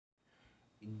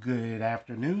Good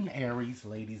afternoon, Aries,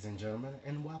 ladies and gentlemen,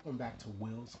 and welcome back to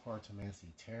Will's Cartomancy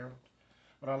Tarot.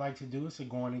 What I like to do is to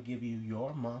go on and give you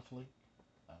your monthly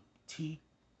uh, tea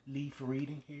leaf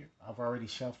reading here. I've already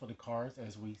shuffled the cards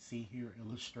as we see here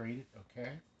illustrated,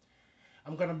 okay?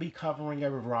 I'm going to be covering a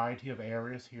variety of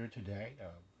areas here today,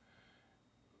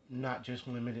 not just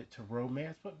limited to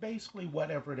romance, but basically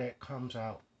whatever that comes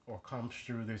out or comes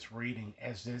through this reading,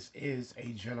 as this is a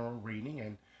general reading.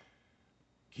 And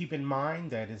keep in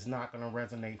mind that it's not going to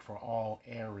resonate for all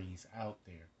Aries out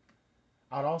there.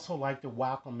 I'd also like to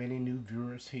welcome any new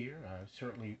viewers here. I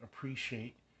certainly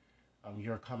appreciate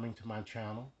your coming to my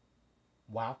channel.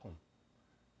 Welcome.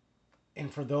 And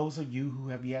for those of you who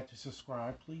have yet to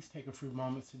subscribe, please take a few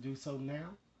moments to do so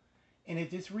now. And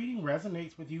if this reading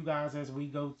resonates with you guys as we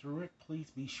go through it, please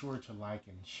be sure to like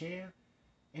and share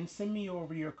and send me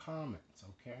over your comments,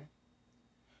 okay?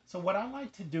 So what I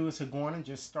like to do is to go on and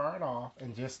just start off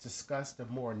and just discuss the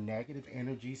more negative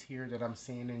energies here that I'm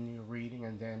seeing in your reading,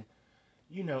 and then,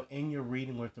 in your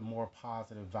reading with the more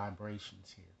positive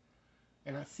vibrations here.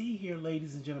 And I see here,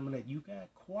 ladies and gentlemen, that you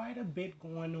got quite a bit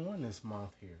going on this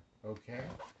month here, okay?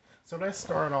 So let's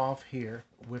start off here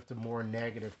with the more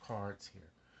negative cards here.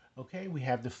 Okay, we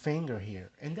have the finger here,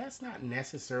 and that's not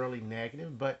necessarily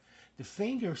negative, but the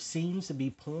finger seems to be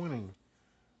pointing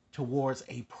towards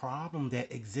a problem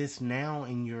that exists now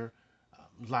in your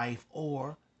life,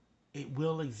 or it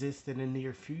will exist in the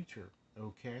near future,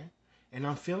 okay? And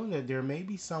I'm feeling that there may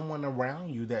be someone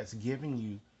around you that's giving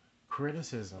you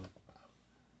criticism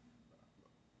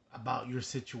about your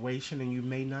situation, and you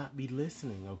may not be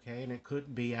listening, okay? And it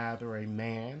could be either a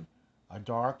man, a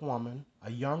dark woman,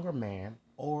 a younger man,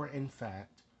 or in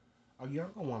fact, a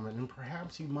younger woman. And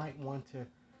perhaps you might want to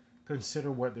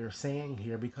consider what they're saying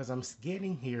here, because I'm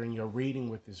getting here in your reading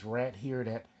with this rat here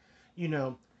that, you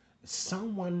know,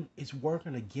 someone is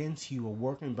working against you or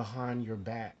working behind your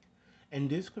back. And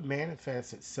this could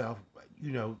manifest itself,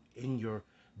 in your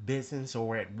business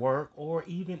or at work or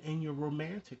even in your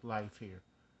romantic life here.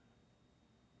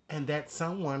 And that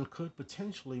someone could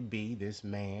potentially be this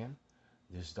man,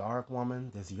 this dark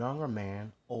woman, this younger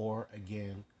man, or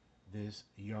again, this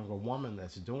younger woman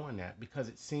that's doing that, because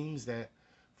it seems that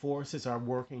forces are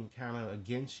working kind of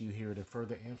against you here to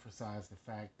further emphasize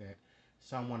the fact that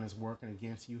someone is working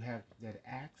against you, have that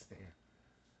axe there.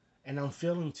 And I'm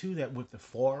feeling too that with the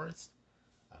forest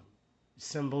um,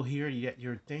 symbol here, yet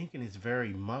your thinking is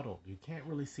very muddled. You can't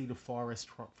really see the forest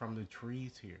from the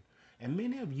trees here. And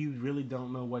many of you really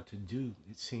don't know what to do,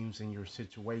 it seems, in your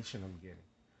situation I'm getting.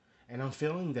 And I'm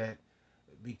feeling that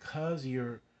because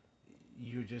you're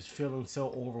just feeling so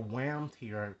overwhelmed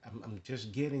here. I'm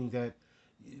just getting that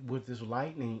with this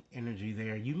lightning energy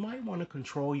there, you might want to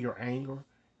control your anger,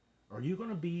 or you're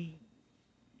gonna be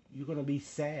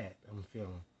sad. I'm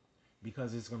feeling,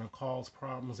 because it's gonna cause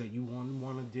problems that you won't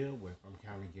want to deal with. I'm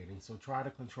kind of getting, so try to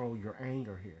control your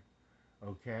anger here,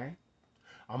 okay?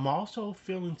 I'm also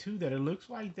feeling too that it looks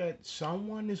like that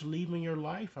someone is leaving your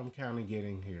life. I'm kind of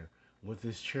getting here with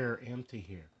this chair empty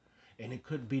here, and it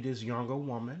could be this younger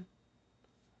woman,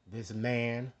 this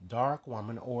man, dark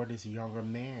woman, or this younger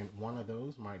man. One of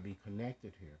those might be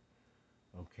connected here.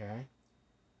 Okay.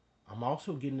 I'm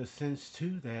also getting a sense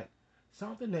too that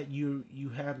something that you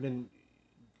have been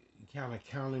kind of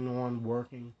counting on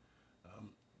working um,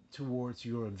 towards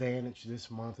your advantage this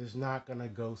month is not going to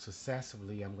go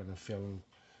successfully. I'm going to feel,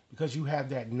 because you have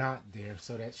that knot there,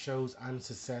 so that shows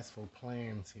unsuccessful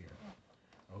plans here.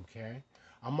 Okay.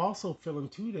 I'm also feeling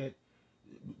too that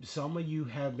some of you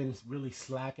have been really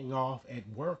slacking off at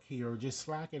work here, or just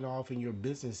slacking off in your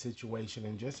business situation,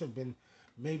 and just have been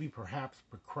maybe perhaps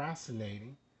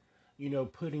procrastinating,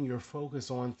 putting your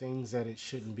focus on things that it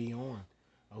shouldn't be on,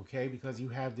 okay? Because you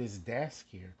have this desk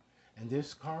here, and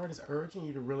this card is urging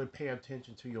you to really pay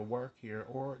attention to your work here,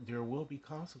 or there will be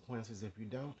consequences if you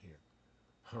don't here,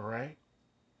 all right?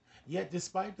 Yet,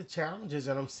 despite the challenges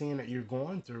that I'm seeing that you're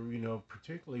going through,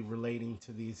 particularly relating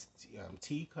to these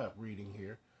teacup reading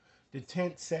here, the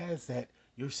tent says that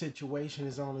your situation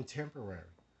is only temporary,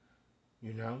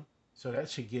 you know? So that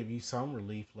should give you some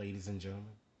relief, ladies and gentlemen.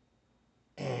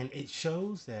 And it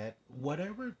shows that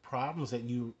whatever problems that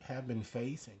you have been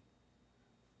facing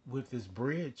with this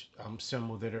bridge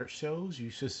symbol, that it shows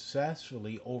you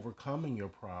successfully overcoming your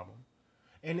problem.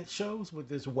 And it shows with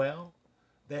this well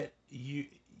that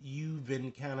you've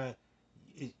been kind of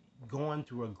going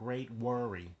through a great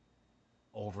worry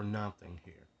over nothing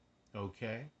here,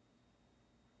 okay?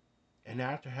 And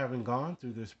after having gone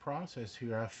through this process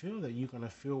here, I feel that you're going to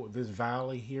feel with this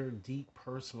valley here, deep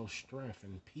personal strength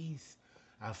and peace,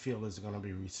 I feel is going to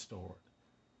be restored.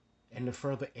 And to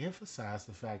further emphasize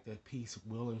the fact that peace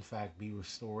will in fact be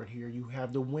restored here, you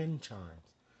have the wind chimes,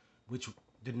 which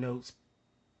denotes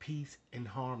peace and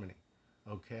harmony.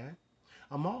 Okay?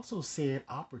 I'm also seeing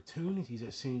opportunities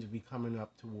that seem to be coming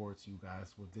up towards you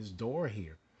guys with this door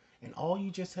here. And all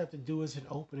you just have to do is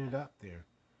open it up there.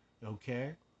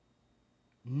 Okay?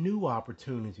 New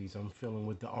opportunities I'm feeling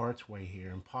with the archway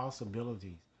here and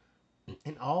possibilities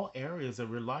in all areas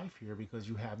of your life here because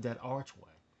you have that archway.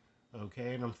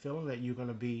 Okay? And I'm feeling that you're going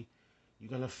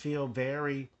to feel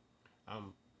very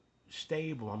um,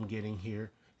 stable, I'm getting here.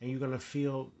 And you're going to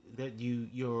feel that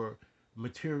your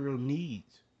material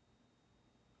needs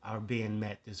are being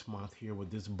met this month here with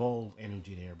this bold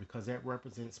energy there because that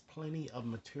represents plenty of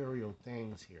material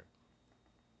things here.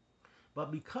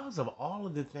 But because of all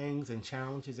of the things and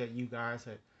challenges that you guys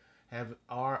have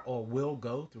are or will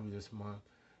go through this month,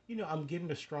 I'm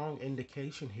getting a strong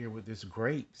indication here with this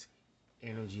grapes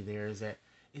energy there is that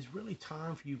it's really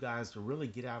time for you guys to really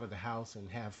get out of the house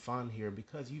and have fun here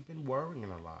because you've been worrying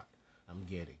a lot. I'm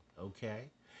getting, okay?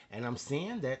 And I'm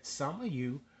seeing that some of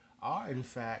you are, in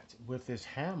fact, with this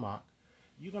hammock,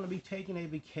 you're going to be taking a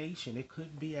vacation. It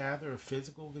could be either a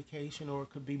physical vacation or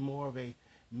it could be more of a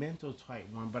mental type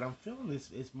one. But I'm feeling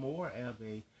this is more of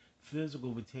a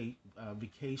physical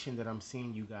vacation that I'm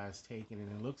seeing you guys taking. And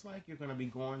it looks like you're going to be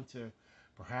going to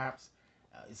perhaps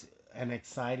an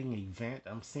exciting event.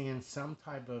 I'm seeing some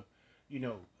type of,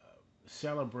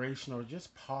 celebration or just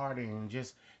partying,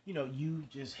 just, you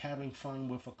just having fun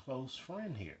with a close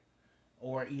friend here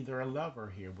or either a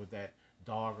lover here with that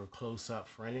dog or close up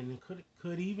friend. And it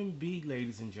could even be,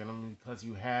 ladies and gentlemen, because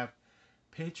you have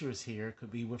pictures here, it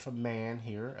could be with a man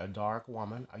here, a dark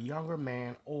woman, a younger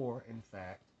man, or in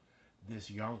fact, this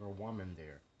younger woman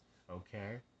there.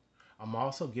 Okay? I'm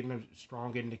also getting a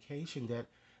strong indication that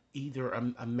either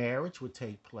a marriage would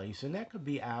take place, and that could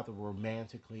be either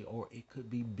romantically or it could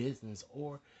be business,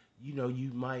 or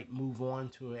you might move on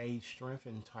to a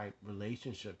strengthened type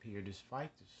relationship here, despite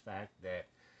this fact that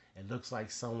it looks like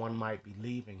someone might be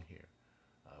leaving here,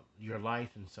 your life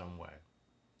in some way.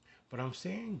 But I'm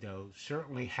saying though,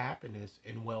 certainly happiness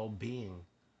and well-being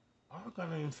are going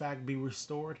to in fact be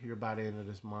restored here by the end of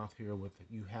this month here with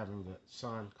you having the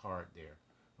sun card there.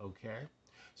 Okay,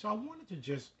 so I wanted to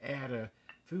just add a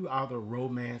few other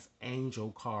romance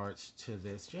angel cards to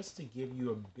this just to give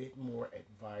you a bit more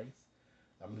advice,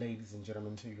 ladies and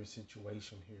gentlemen, to your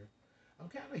situation here. I'm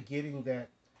kind of getting that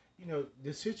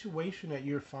the situation that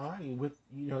you're finding with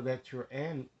that you're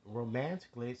in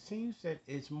romantically, it seems that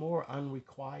it's more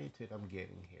unrequited. I'm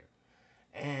getting here,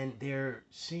 and there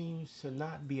seems to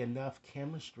not be enough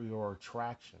chemistry or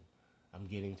attraction. I'm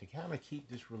getting to kind of keep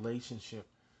this relationship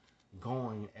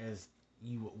going as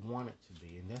you would want it to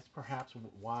be. And that's perhaps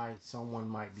why someone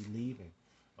might be leaving.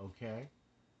 Okay?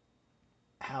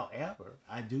 However,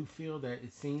 I do feel that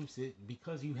it seems that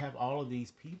because you have all of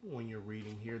these people when you're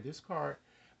reading here, this card,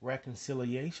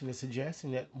 reconciliation, is suggesting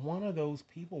that one of those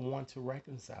people want to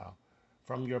reconcile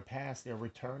from your past. They're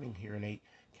returning here and they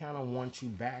kind of want you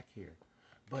back here.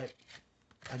 But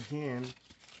again,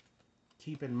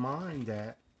 keep in mind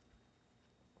that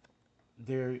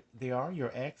they are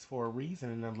your ex for a reason,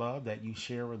 and the love that you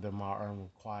share with them are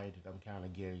unrequited. I'm kind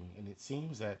of getting, and it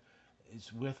seems that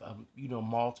it's with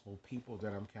multiple people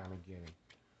that I'm kind of getting.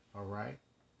 All right.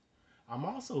 I'm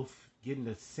also getting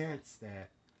the sense that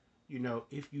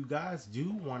if you guys do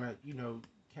want to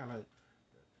kind of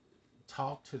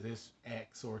talk to this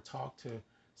ex or talk to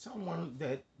someone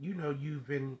that you've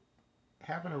been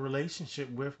having a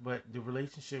relationship with, but the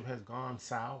relationship has gone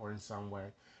sour in some way,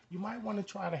 you might want to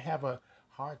try to have a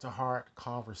heart to heart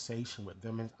conversation with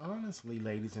them. And honestly,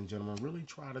 ladies and gentlemen, really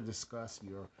try to discuss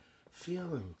your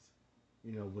feelings,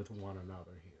 with one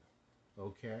another here.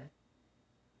 Okay?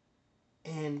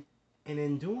 And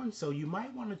in doing so, you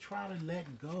might want to try to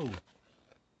let go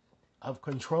of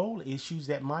control issues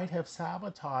that might have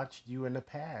sabotaged you in the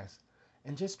past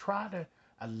and just try to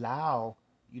allow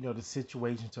the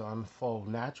situation to unfold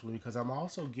naturally, because I'm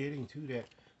also getting to that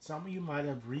some of you might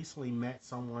have recently met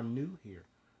someone new here.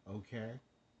 Okay,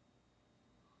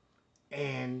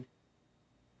 and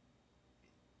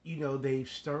they've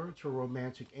stirred your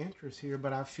romantic interest here,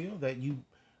 but I feel that you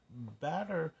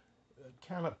better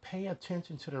kind of pay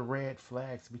attention to the red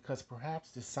flags because perhaps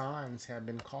the signs have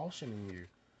been cautioning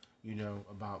you,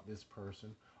 about this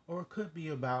person. Or it could be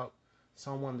about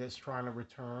someone that's trying to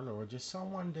return or just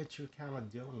someone that you're kind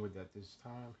of dealing with at this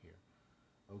time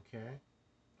here. Okay?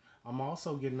 I'm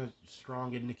also getting a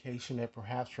strong indication that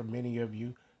perhaps for many of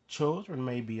you, children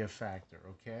may be a factor,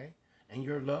 okay? And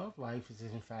your love life is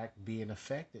in fact being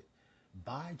affected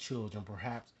by children.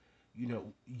 Perhaps,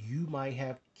 you might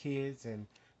have kids and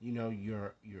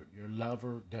your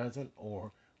lover doesn't,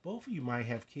 or both of you might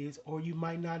have kids, or you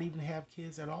might not even have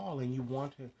kids at all, and you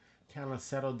want to kind of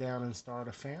settle down and start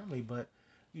a family, but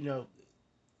you know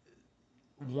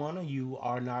one of you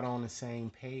are not on the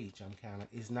same page. I'm kind of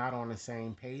is not on the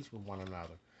same page with one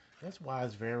another. That's why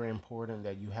it's very important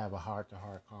that you have a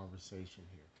heart-to-heart conversation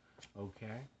here,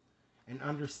 okay? And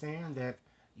understand that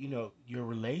your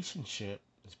relationship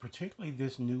is particularly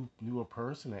this newer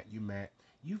person that you met.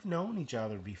 You've known each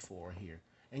other before here,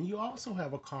 and you also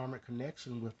have a karmic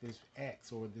connection with this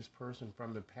ex or this person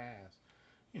from the past.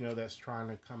 That's trying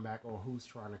to come back or who's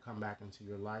trying to come back into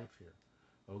your life here,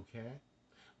 okay?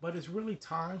 But it's really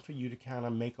time for you to kind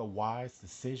of make a wise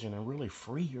decision and really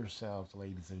free yourselves,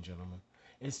 ladies and gentlemen.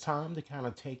 It's time to kind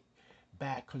of take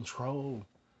back control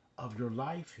of your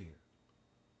life here.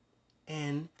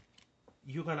 And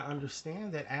you're going to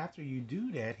understand that after you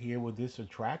do that here with this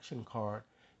attraction card,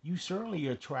 you certainly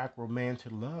attract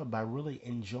romantic love by really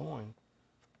enjoying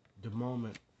the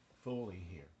moment fully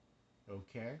here.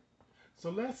 Okay? So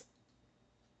let's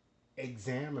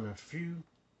examine a few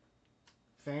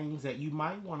things that you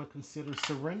might want to consider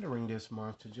surrendering this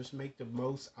month to just make the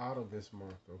most out of this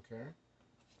month, okay?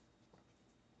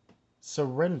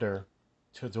 Surrender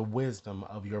to the wisdom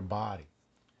of your body.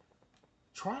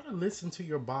 Try to listen to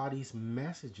your body's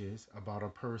messages about a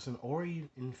person or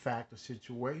in fact a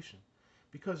situation.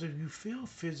 Because if you feel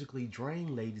physically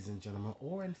drained, ladies and gentlemen,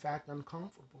 or in fact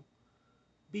uncomfortable,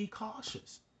 be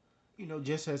cautious.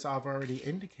 Just as I've already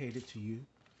indicated to you,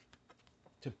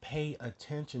 to pay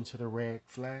attention to the red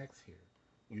flags here.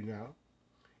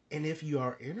 And if you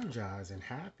are energized and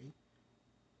happy,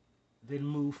 then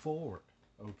move forward,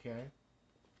 okay?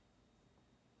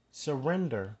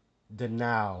 Surrender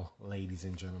denial, ladies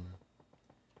and gentlemen.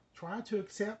 Try to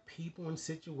accept people and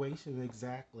situations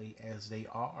exactly as they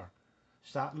are.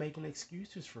 Stop making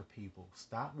excuses for people.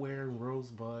 Stop wearing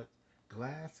rosebud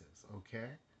glasses, okay?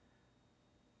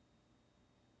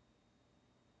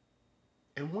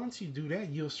 And once you do that,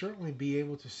 you'll certainly be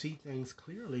able to see things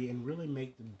clearly and really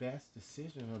make the best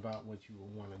decision about what you will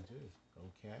want to do,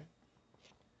 okay?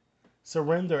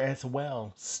 Surrender as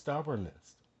well,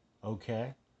 stubbornness,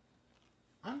 okay?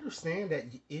 Understand that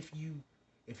if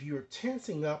you're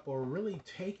tensing up or really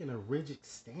taking a rigid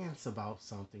stance about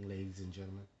something, ladies and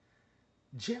gentlemen,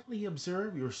 gently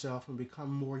observe yourself and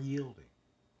become more yielding.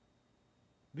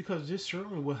 Because this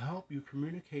certainly will help you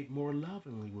communicate more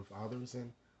lovingly with others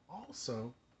and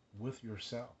also with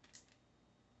yourself.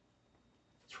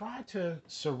 Try to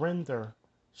surrender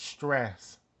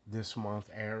stress this month,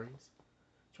 Aries.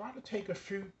 Try to take a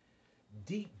few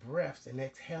deep breaths and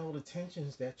exhale the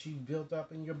tensions that you built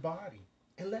up in your body.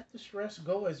 And let the stress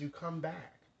go as you come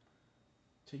back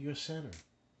to your center.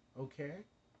 Okay?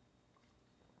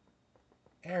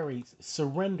 Aries,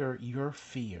 surrender your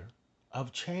fear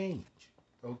of change.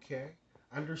 Okay?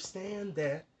 Understand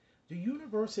that the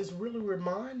universe is really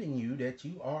reminding you that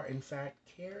you are, in fact,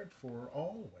 cared for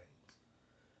always.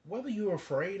 Whether you're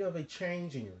afraid of a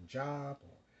change in your job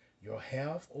or your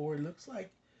health, or it looks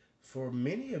like for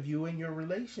many of you in your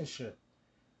relationship,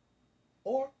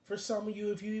 or for some of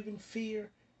you, if you even fear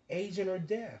aging or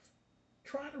death,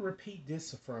 try to repeat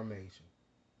this affirmation.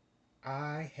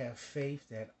 I have faith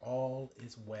that all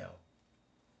is well.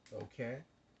 Okay?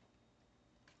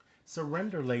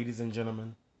 Surrender, ladies and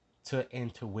gentlemen, to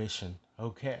intuition.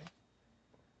 Okay?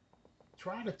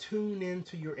 Try to tune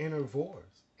into your inner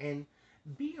voice and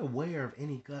be aware of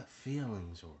any gut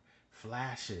feelings or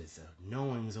flashes of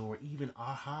knowings or even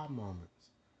aha moments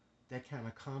that kind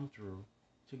of come through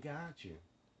to guide you.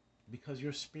 Because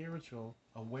your spiritual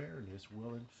awareness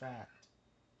will, in fact,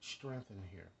 strengthen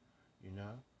here,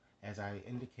 as I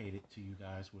indicated to you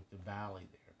guys with the valley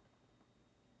there.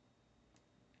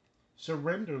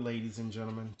 Surrender, ladies and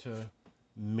gentlemen, to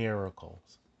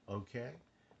miracles, okay?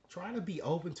 Try to be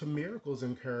open to miracles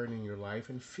occurring in your life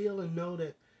and feel and know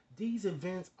that these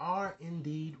events are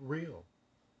indeed real.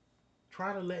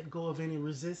 Try to let go of any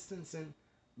resistance and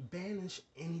banish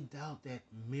any doubt that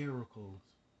miracles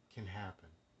can happen.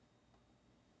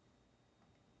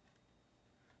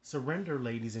 Surrender,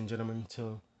 ladies and gentlemen,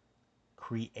 to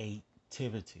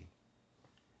creativity.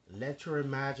 Let your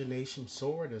imagination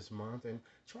soar this month and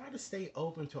try to stay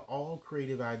open to all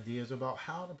creative ideas about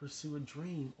how to pursue a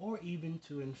dream or even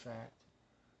to, in fact,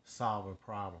 solve a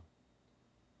problem.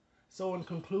 So, in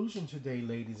conclusion today,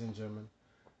 ladies and gentlemen,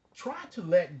 try to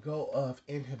let go of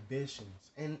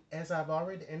inhibitions. And as I've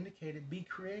already indicated, be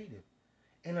creative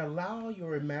and allow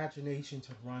your imagination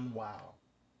to run wild.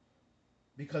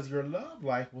 Because your love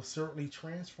life will certainly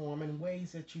transform in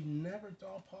ways that you never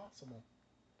thought possible.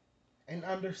 And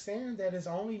understand that it's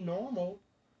only normal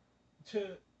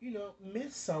to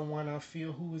miss someone I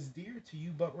feel who is dear to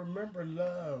you, but remember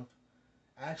love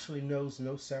actually knows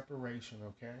no separation,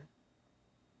 okay?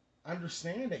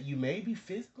 Understand that you may be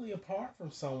physically apart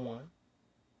from someone,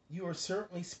 you are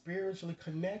certainly spiritually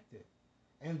connected,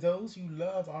 and those you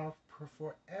love are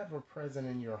forever present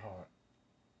in your heart.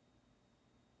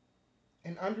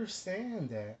 And understand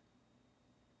that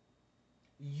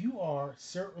you are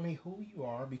certainly who you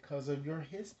are because of your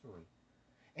history.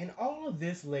 And all of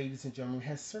this, ladies and gentlemen,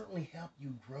 has certainly helped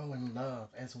you grow in love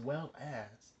as well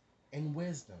as in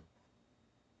wisdom.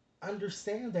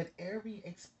 Understand that every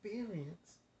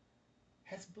experience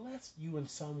has blessed you in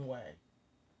some way.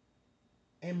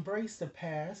 Embrace the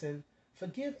past and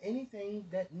forgive anything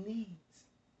that needs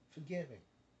forgiving.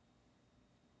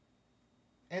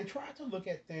 And try to look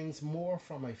at things more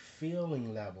from a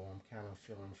feeling level. I'm kind of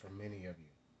feeling for many of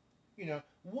you.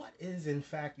 What is in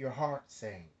fact your heart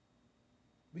saying?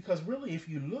 Because really, if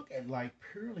you look at life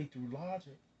purely through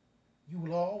logic, you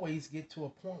will always get to a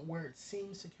point where it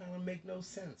seems to kind of make no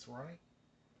sense, right?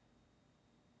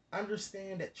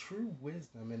 Understand that true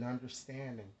wisdom and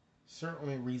understanding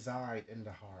certainly reside in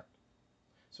the heart.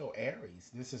 So, Aries,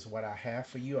 this is what I have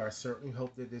for you. I certainly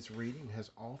hope that this reading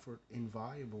has offered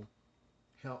invaluable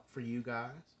help for you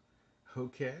guys,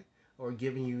 okay? Or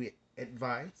giving you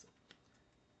advice.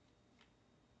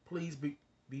 Please be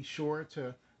sure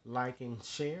to like and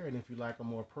share. And if you like a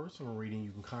more personal reading,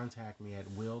 you can contact me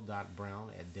at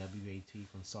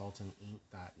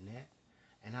will.brown@watconsultinginc.net.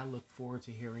 And I look forward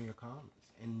to hearing your comments.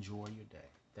 Enjoy your day.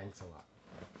 Thanks a lot.